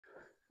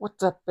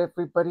What's up,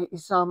 everybody?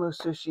 Isamu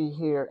Sushi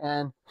here,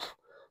 and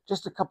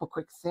just a couple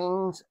quick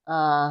things.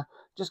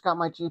 Just got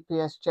my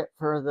GPS chip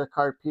for the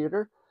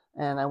Cardputer,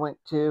 and I went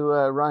to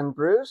run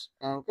Bruce,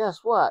 and guess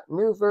what?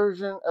 New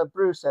version of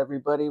Bruce,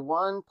 everybody.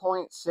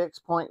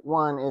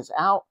 1.6.1 is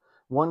out.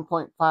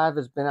 1.5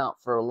 has been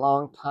out for a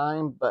long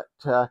time, but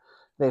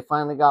they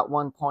finally got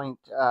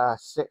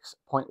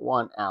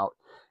 1.6.1 out,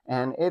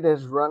 and it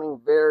is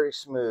running very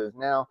smooth.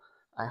 Now,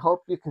 I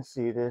hope you can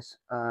see this.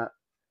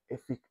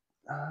 If you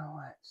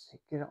let's see,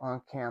 get it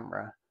on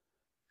camera.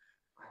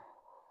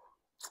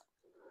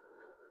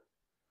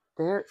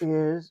 There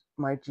is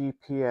my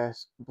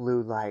GPS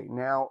blue light.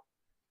 Now,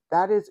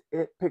 that is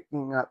it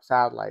picking up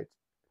satellites.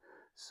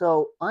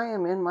 So I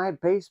am in my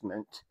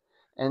basement,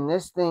 and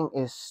this thing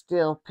is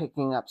still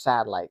picking up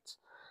satellites.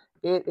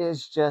 It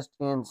is just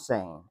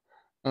insane.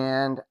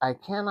 And I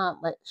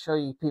cannot show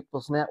you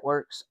people's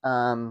networks. So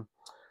I'm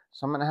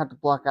going to have to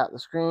block out the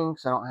screen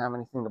because I don't have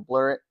anything to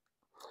blur it.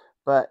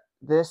 But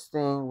this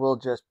thing will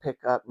just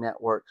pick up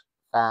networks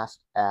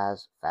fast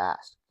as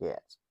fast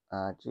gets.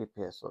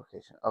 GPS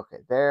location. Okay,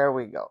 there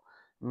we go.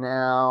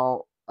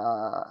 Now,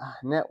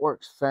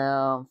 networks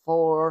found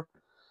 4,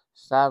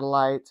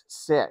 satellites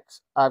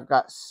 6. I've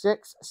got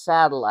 6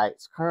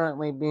 satellites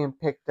currently being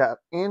picked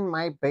up in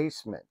my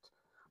basement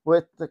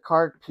with the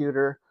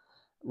Cardputer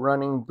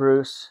running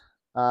Bruce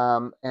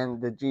and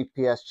the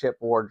GPS chip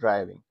war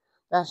driving.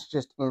 That's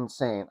just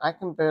insane. I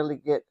can barely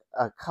get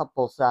a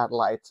couple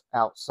satellites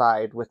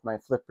outside with my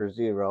Flipper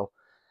Zero.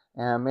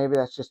 And maybe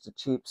that's just a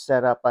cheap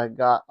setup I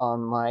got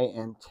on my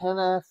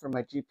antenna for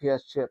my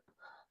GPS chip.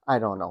 I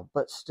don't know.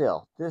 But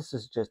still, this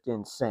is just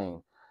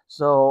insane.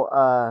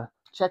 So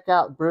check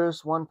out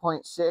Bruce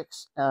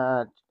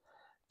 1.6.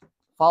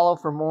 Follow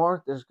for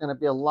more. There's going to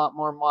be a lot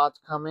more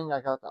mods coming.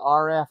 I got the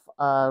RF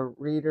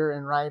reader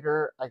and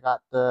writer. I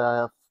got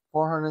the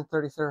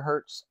 433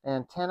 hertz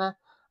antenna.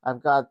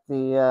 I've got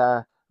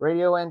the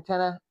radio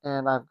antenna,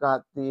 and I've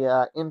got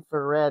the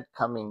infrared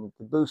coming,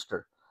 the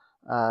booster.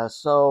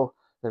 So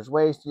there's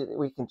ways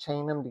we can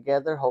chain them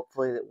together.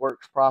 Hopefully it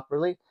works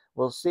properly.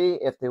 We'll see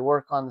if they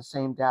work on the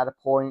same data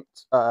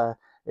points.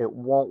 It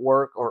won't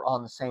work, or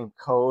on the same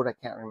code. I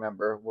can't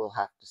remember. We'll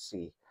have to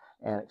see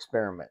and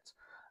experiment.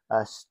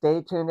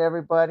 Stay tuned,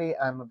 everybody.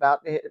 I'm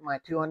about to hit my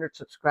 200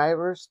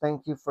 subscribers.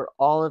 Thank you for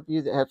all of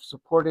you that have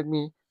supported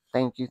me.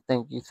 Thank you,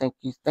 thank you, thank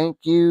you, thank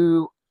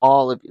you,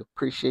 all of you.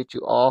 Appreciate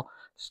you all.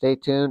 Stay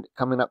tuned.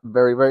 Coming up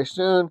very, very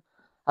soon.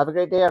 Have a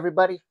great day,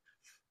 everybody.